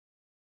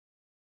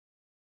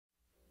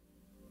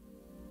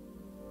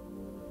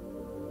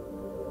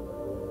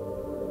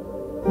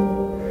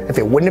If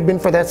it wouldn't have been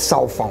for that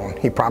cell phone,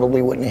 he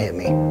probably wouldn't have hit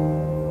me.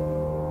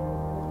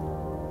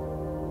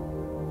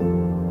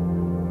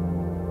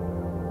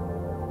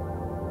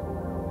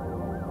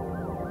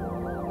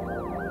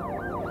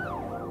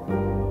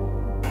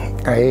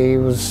 I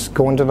was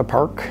going to the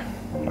park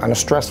on a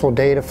stressful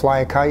day to fly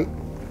a kite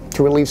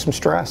to relieve some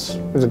stress.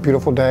 It was a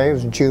beautiful day, it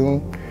was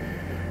June,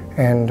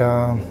 and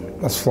I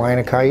was flying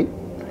a kite,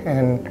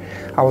 and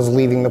I was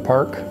leaving the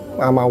park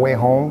on my way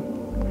home,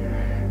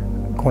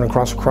 going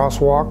across a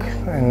crosswalk,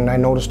 and I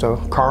noticed a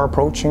car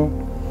approaching.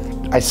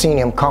 I seen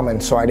him coming,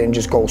 so I didn't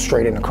just go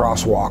straight in the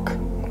crosswalk.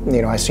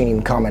 You know, I seen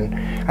him coming.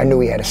 I knew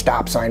he had a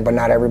stop sign, but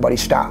not everybody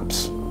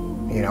stops.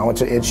 You know,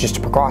 it's just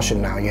a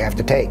precaution now you have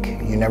to take.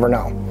 You never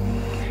know.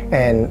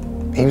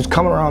 And he was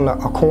coming around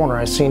a corner.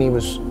 I seen he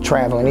was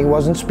traveling. He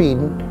wasn't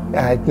speeding.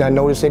 I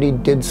noticed that he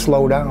did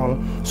slow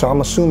down, so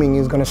I'm assuming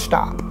he's going to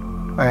stop.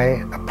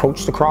 I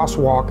approached the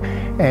crosswalk,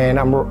 and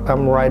I'm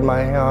riding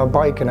my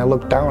bike, and I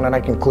look down, and I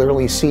can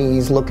clearly see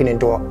he's looking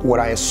into what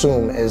I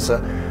assume is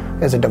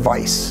a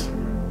device.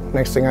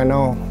 Next thing I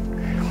know,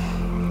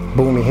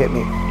 boom, he hit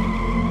me.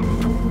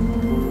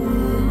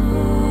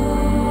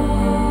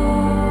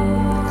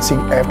 See,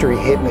 after he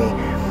hit me,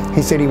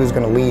 he said he was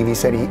going to leave. He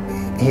said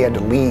he had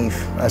to leave.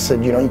 I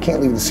said, you know, you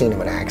can't leave the scene of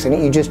an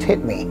accident. You just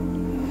hit me.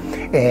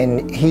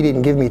 And he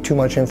didn't give me too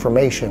much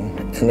information.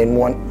 And then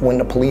when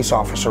the police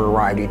officer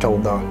arrived, he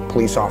told the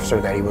police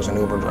officer that he was an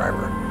Uber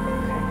driver.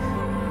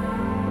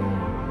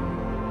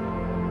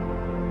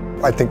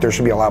 I think there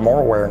should be a lot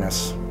more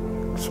awareness.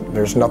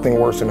 There's nothing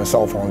worse than a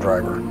cell phone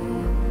driver.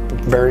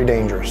 Very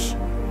dangerous.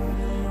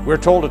 We're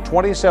told a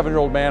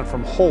 27-year-old man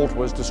from Holt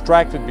was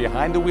distracted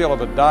behind the wheel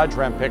of a Dodge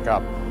Ram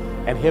pickup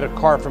and hit a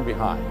car from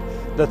behind.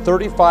 The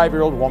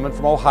 35-year-old woman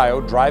from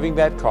Ohio driving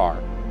that car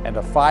and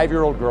a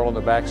 5-year-old girl in the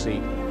back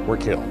seat were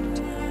killed.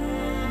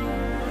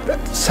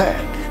 That's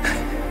sad.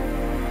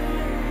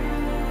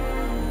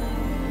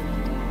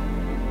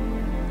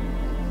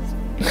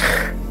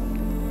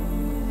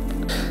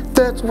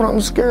 That's what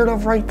I'm scared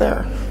of right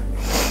there.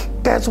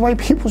 That's why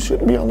people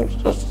shouldn't be on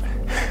this.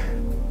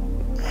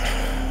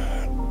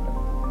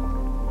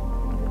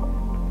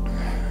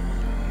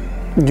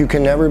 You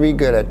can never be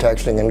good at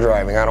texting and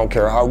driving. I don't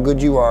care how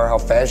good you are, how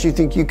fast you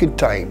think you could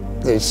type.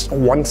 There's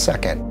 1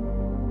 second.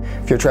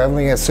 If you're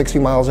traveling at 60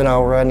 miles an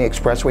hour on the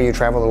expressway, you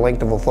travel the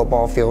length of a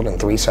football field in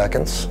 3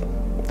 seconds.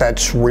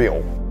 That's real.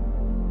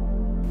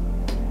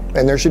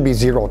 And there should be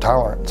zero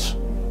tolerance.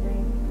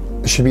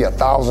 It should be a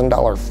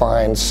 $1,000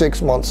 fine,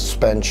 6-month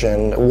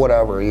suspension,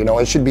 whatever, you know,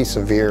 it should be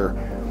severe.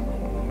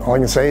 All I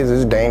can say is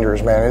it's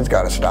dangerous, man. It's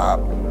got to stop.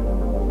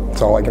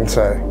 That's all I can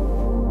say.